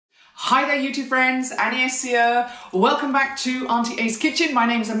Hi there YouTube friends, Annie here. Welcome back to Auntie A's Kitchen. My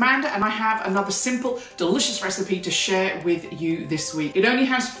name is Amanda and I have another simple, delicious recipe to share with you this week. It only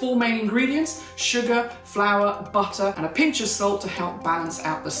has 4 main ingredients: sugar, flour, butter and a pinch of salt to help balance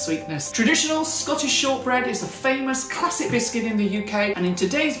out the sweetness. Traditional Scottish shortbread is a famous classic biscuit in the UK, and in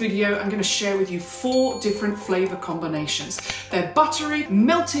today's video I'm going to share with you 4 different flavour combinations. They're buttery,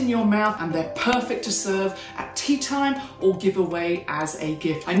 melt in your mouth, and they're perfect to serve at tea time or give away as a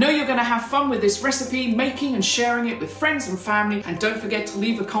gift. I know you're going to have fun with this recipe, making and sharing it with friends and family, and don't forget to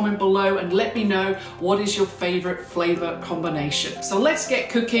leave a comment below and let me know what is your favourite flavour combination. So let's get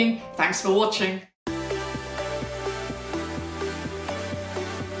cooking. Thanks for watching.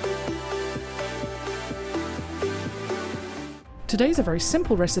 Today's a very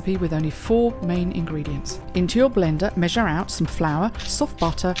simple recipe with only 4 main ingredients. Into your blender, measure out some flour, soft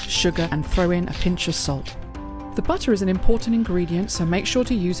butter, sugar, and throw in a pinch of salt. The butter is an important ingredient, so make sure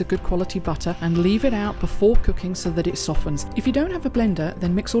to use a good quality butter and leave it out before cooking so that it softens. If you don't have a blender,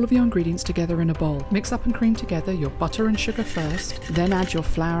 then mix all of your ingredients together in a bowl. Mix up and cream together your butter and sugar first, then add your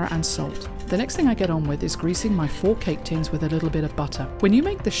flour and salt. The next thing I get on with is greasing my 4 cake tins with a little bit of butter. When you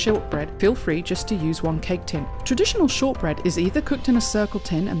make the shortbread, feel free just to use 1 cake tin. Traditional shortbread is either cooked in a circle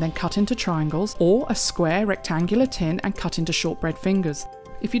tin and then cut into triangles, or a square rectangular tin and cut into shortbread fingers.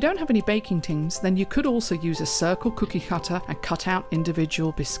 If you don't have any baking tins, then you could also use a circle cookie cutter and cut out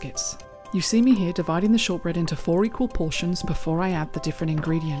individual biscuits. You see me here dividing the shortbread into 4 equal portions before I add the different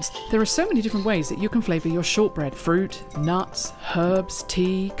ingredients. There are so many different ways that you can flavour your shortbread: fruit, nuts, herbs,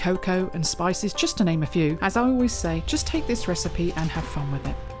 tea, cocoa and spices, just to name a few. As I always say, just take this recipe and have fun with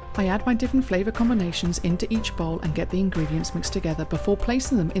it. I add my different flavour combinations into each bowl and get the ingredients mixed together before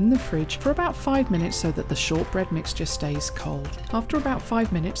placing them in the fridge for about 5 minutes so that the shortbread mixture stays cold. After about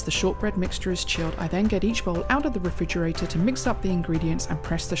 5 minutes the shortbread mixture is chilled. I then get each bowl out of the refrigerator to mix up the ingredients and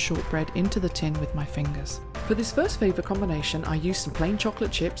press the shortbread into the tin with my fingers. For this first flavour combination I use some plain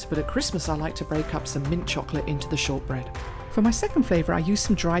chocolate chips, but at Christmas I like to break up some mint chocolate into the shortbread. For my second flavour I use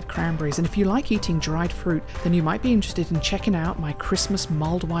some dried cranberries, and if you like eating dried fruit then you might be interested in checking out my Christmas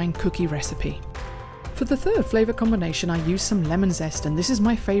mulled wine cookie recipe. For the third flavour combination I use some lemon zest, and this is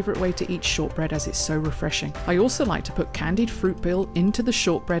my favourite way to eat shortbread as it's so refreshing. I also like to put candied fruit peel into the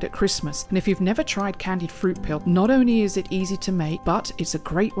shortbread at Christmas, and if you've never tried candied fruit peel, not only is it easy to make, but it's a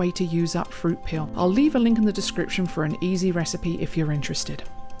great way to use up fruit peel. I'll leave a link in the description for an easy recipe if you're interested.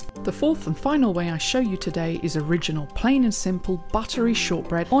 The fourth and final way I show you today is original, plain and simple, buttery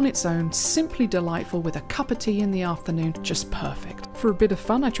shortbread on its own, simply delightful with a cup of tea in the afternoon, just perfect. For a bit of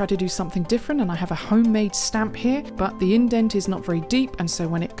fun I try to do something different, and I have a homemade stamp here, but the indent is not very deep and so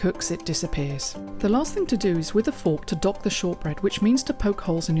when it cooks it disappears. The last thing to do is with a fork to dock the shortbread, which means to poke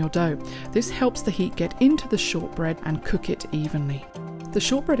holes in your dough. This helps the heat get into the shortbread and cook it evenly. The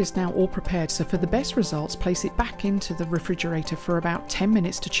shortbread is now all prepared, so for the best results place it back into the refrigerator for about 10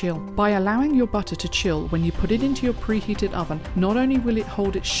 minutes to chill. By allowing your butter to chill when you put it into your preheated oven, not only will it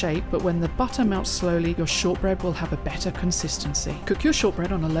hold its shape, but when the butter melts slowly your shortbread will have a better consistency. Cook your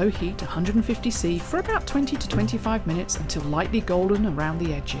shortbread on a low heat, 150°, for about 20 to 25 minutes until lightly golden around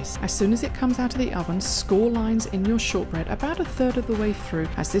the edges. As soon as it comes out of the oven, score lines in your shortbread about 1/3 of the way through,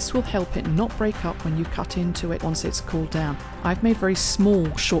 as this will help it not break up when you cut into it once it's cooled down. I've made very small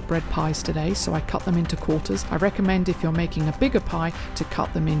shortbread pies today, so I cut them into quarters. I recommend if you're making a bigger pie to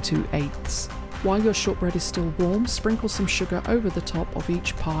cut them into 1/8. While your shortbread is still warm, sprinkle some sugar over the top of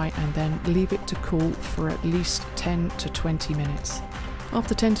each pie and then leave it to cool for at least 10 to 20 minutes.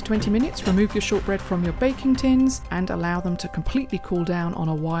 After 10 to 20 minutes, remove your shortbread from your baking tins and allow them to completely cool down on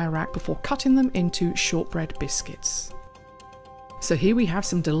a wire rack before cutting them into shortbread biscuits. So here we have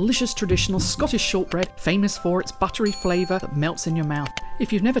some delicious traditional Scottish shortbread, famous for its buttery flavour that melts in your mouth.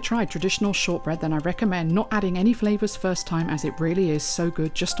 If you've never tried traditional shortbread, then I recommend not adding any flavours first time, as it really is so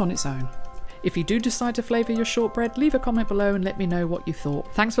good just on its own. If you do decide to flavour your shortbread, leave a comment below and let me know what you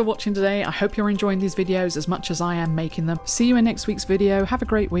thought. Thanks for watching today. I hope you're enjoying these videos as much as I am making them. See you in next week's video. Have a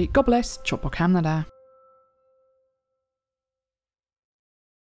great week. God bless. Ciao, Canada.